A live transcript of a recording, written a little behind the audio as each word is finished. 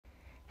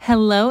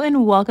Hello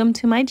and welcome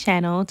to my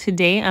channel.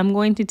 Today I'm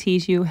going to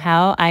teach you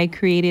how I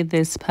created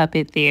this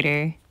puppet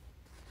theater.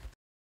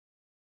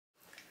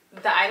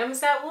 The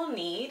items that we'll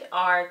need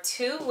are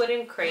 2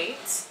 wooden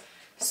crates.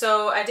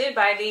 So I did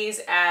buy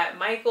these at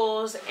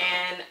Michael's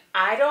and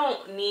I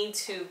don't need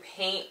to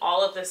paint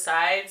all of the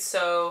sides.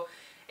 So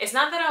it's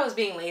not that I was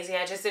being lazy,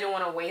 I just didn't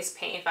want to waste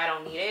paint if I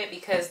don't need it,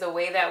 because the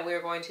way that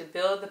we're going to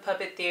build the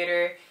puppet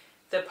theater,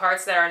 the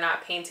parts that are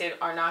not painted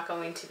are not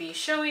going to be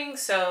showing.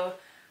 So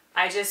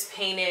I just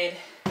painted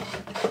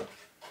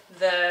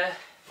the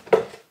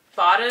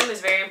bottom, is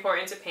very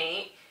important to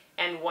paint,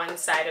 and one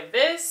side of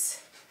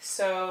this.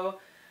 So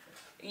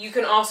you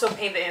can also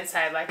paint the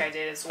inside like I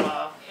did as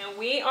well. And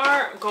we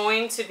are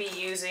going to be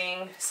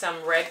using some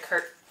red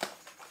curtains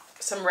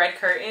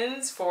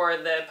for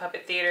the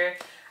puppet theater.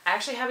 I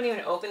actually haven't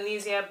even opened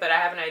these yet, but I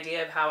have an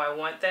idea of how I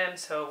want them,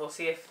 so we'll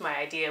see if my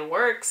idea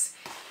works.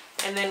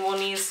 And then we'll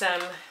need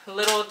some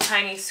little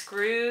tiny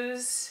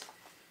screws.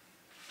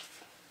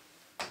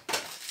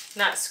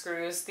 Not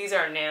screws, these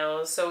are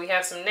nails. So we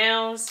have some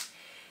nails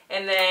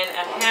and then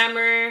a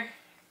hammer,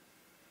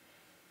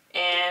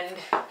 and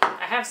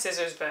I have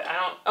scissors, but I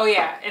don't, oh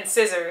yeah, and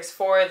scissors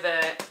for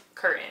the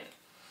curtain.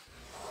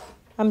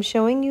 I'm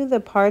showing you the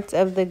parts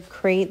of the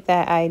crate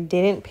that I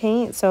didn't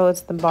paint, so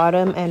it's the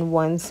bottom and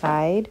one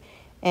side,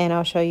 and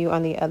I'll show you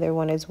on the other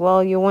one as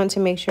well. You'll want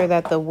to make sure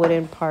that the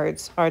wooden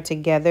parts are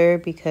together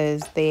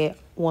because they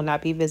will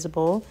not be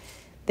visible.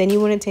 Then you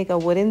want to take a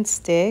wooden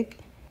stick.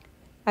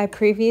 I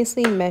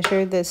previously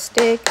measured the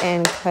stick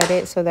and cut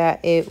it so that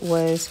it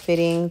was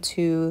fitting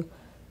to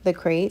the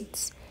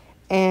crates.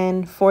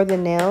 And for the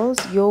nails,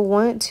 you'll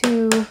want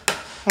to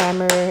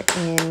hammer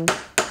in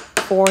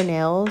 4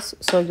 nails.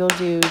 So you'll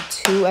do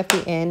 2 at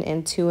the end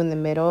and 2 in the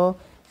middle.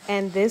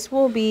 And this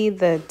will be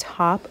the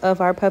top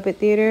of our puppet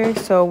theater.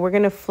 So we're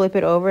going to flip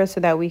it over so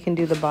that we can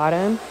do the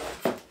bottom.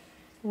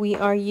 We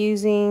are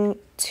using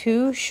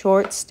 2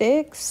 short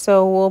sticks.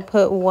 So we'll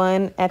put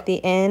one at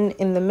the end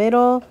in the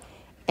middle,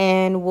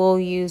 and we'll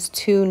use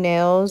 2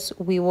 nails.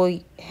 We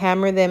will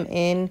hammer them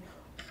in,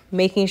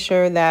 making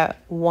sure that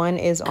one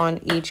is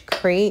on each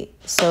crate,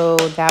 so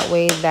that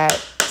way that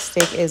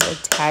stick is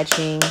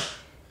attaching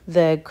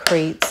the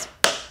crates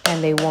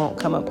and they won't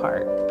come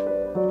apart.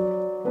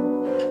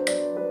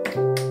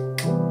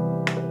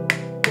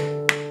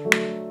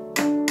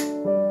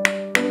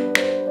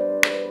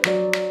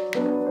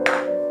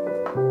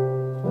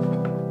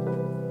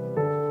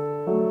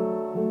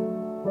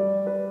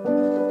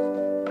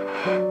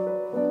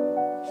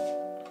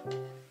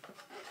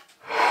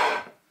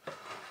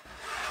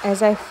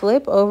 As I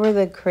flip over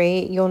the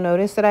crate, you'll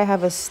notice that I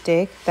have a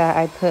stick that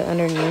I put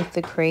underneath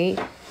the crate.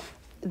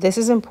 This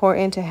is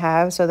important to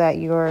have so that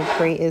your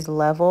crate is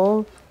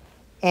level,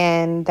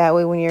 and that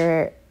way when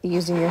you're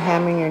using your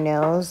hammer and your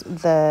nails,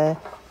 the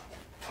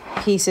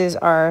pieces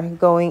are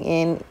going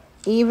in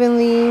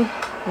evenly,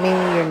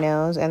 mainly your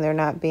nails, and they're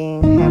not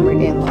being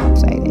hammered in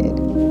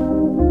lopsided.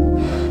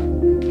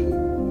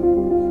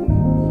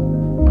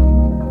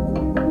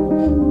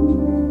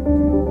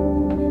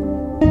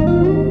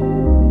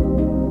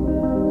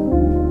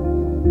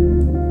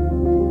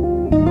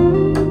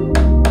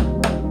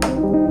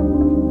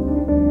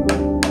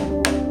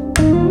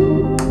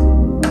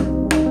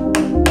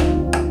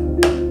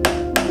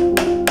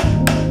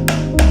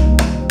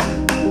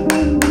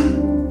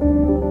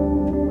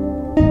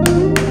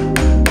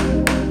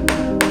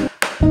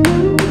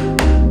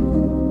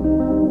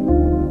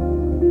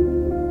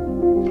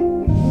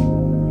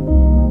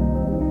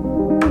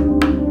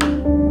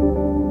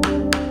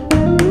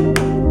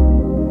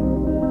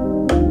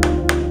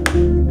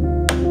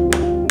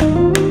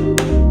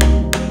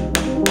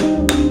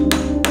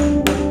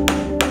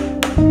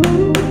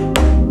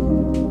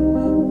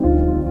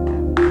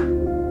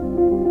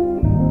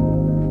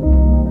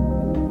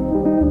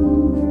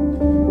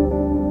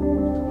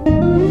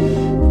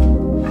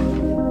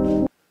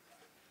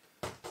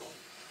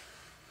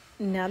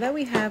 Now that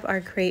we have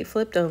our crate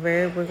flipped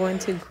over, we're going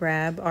to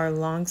grab our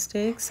long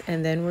sticks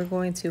and then we're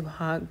going to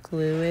hot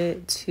glue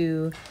it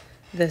to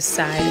the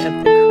side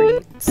of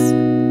the crates.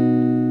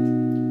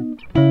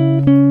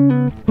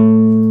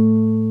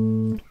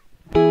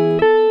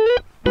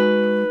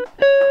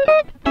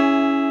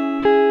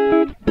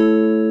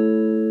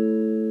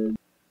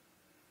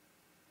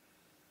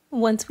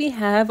 Once we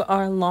have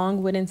our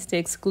long wooden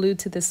sticks glued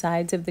to the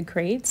sides of the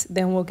crates,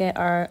 then we'll get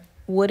our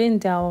wooden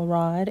dowel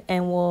rod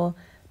and we'll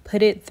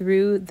put it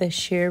through the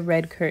sheer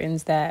red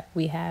curtains that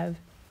we have.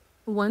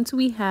 Once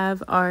we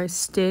have our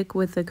stick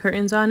with the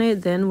curtains on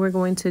it, then we're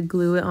going to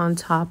glue it on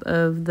top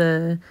of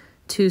the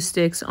 2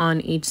 sticks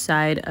on each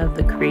side of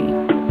the crate.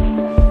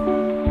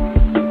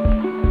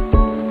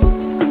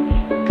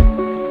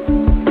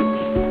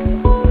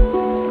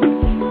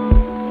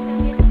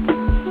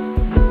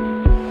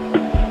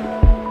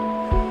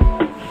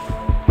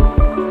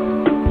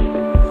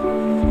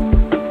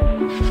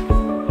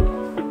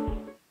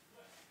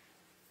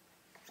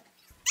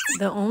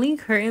 The only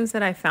curtains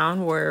that I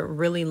found were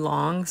really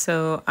long,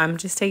 so I'm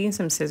just taking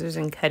some scissors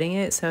and cutting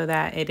it so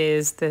that it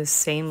is the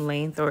same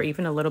length or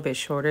even a little bit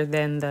shorter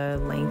than the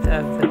length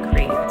of the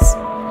crates.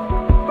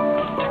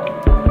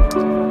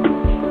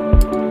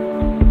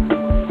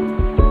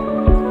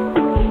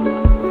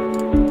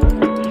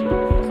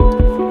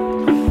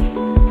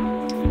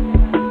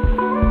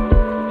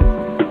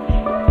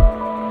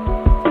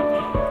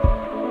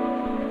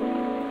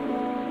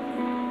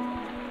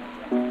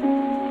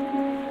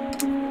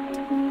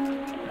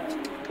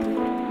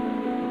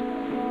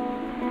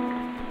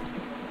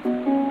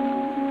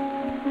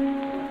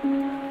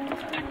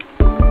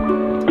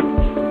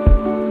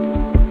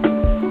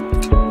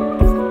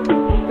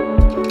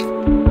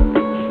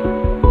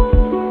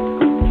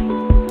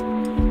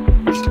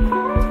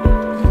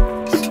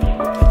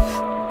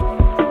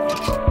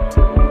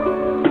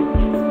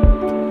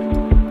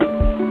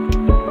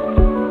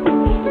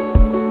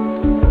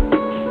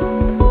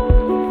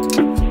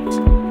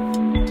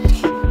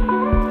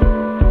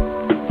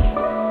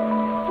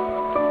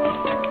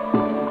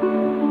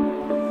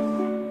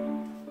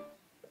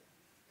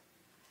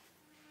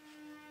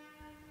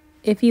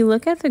 If you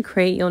look at the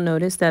crate, you'll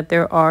notice that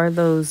there are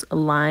those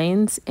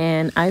lines,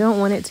 and I don't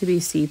want it to be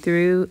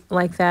see-through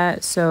like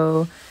that,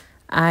 so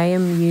I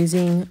am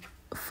using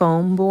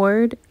foam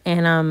board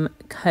and I'm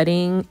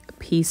cutting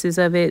pieces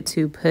of it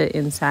to put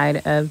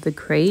inside of the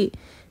crate.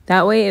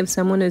 That way, if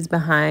someone is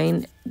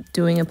behind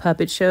doing a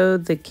puppet show,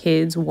 the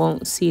kids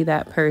won't see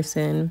that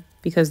person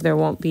because there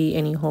won't be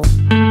any hole.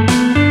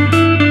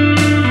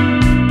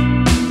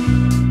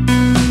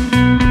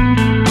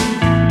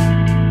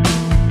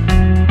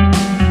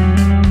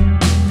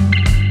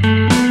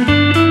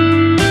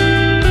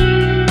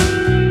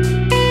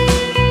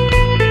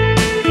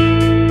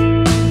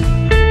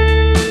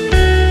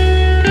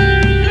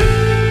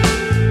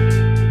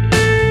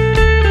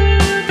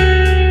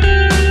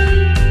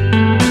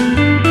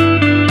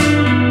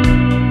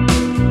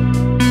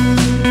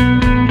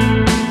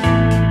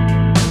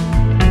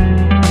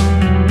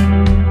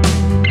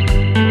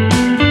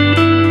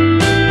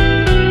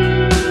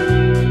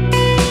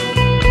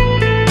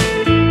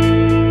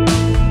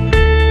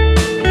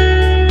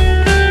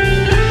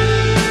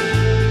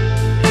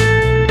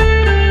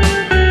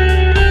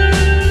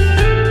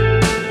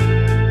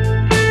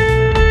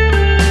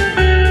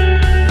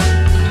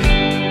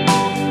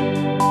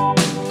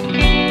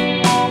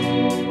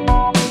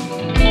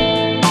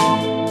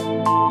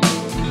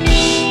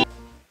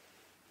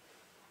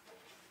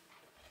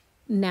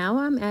 Now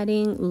I'm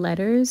adding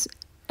letters,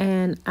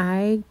 and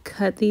I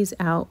cut these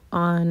out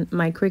on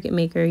my Cricut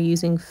Maker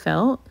using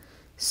felt.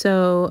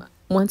 So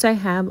once I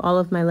have all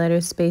of my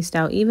letters spaced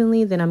out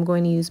evenly, then I'm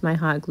going to use my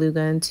hot glue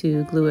gun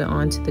to glue it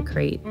onto the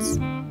crates.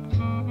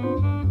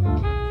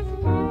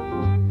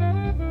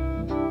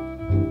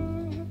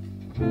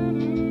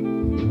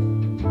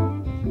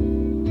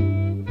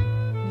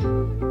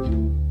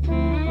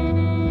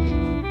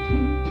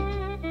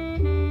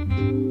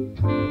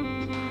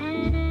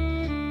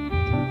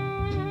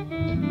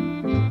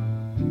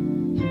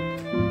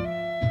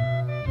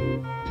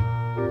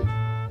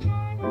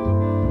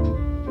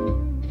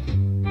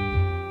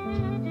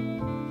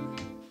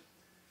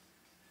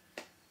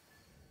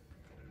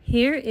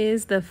 Here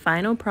is the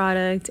final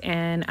product,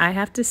 and I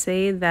have to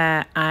say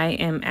that I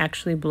am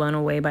actually blown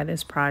away by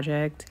this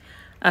project.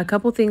 A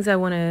couple things I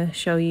want to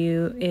show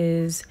you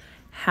is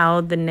how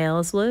the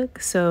nails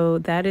look. So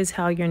that is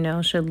how your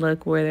nails should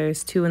look, where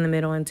there's 2 in the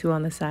middle and 2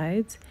 on the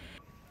sides.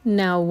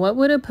 Now, what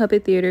would a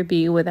puppet theater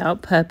be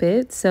without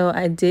puppets? So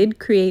I did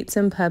create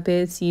some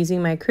puppets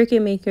using my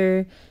Cricut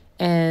Maker,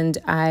 and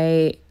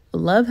I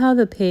love how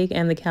the pig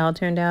and the cow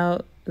turned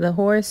out. The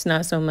horse,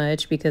 not so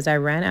much, because I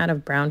ran out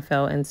of brown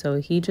felt, and so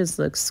he just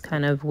looks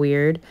kind of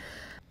weird.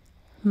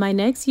 My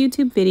next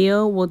YouTube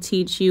video will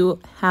teach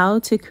you how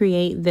to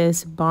create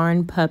this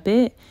barn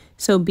puppet.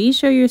 So be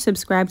sure you're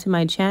subscribed to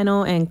my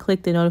channel and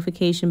click the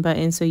notification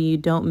button so you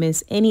don't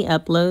miss any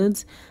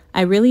uploads.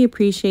 I really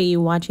appreciate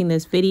you watching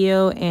this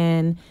video,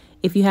 and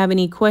if you have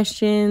any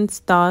questions,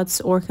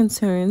 thoughts, or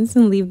concerns,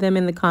 leave them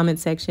in the comment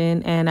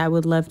section, and I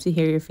would love to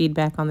hear your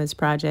feedback on this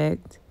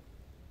project.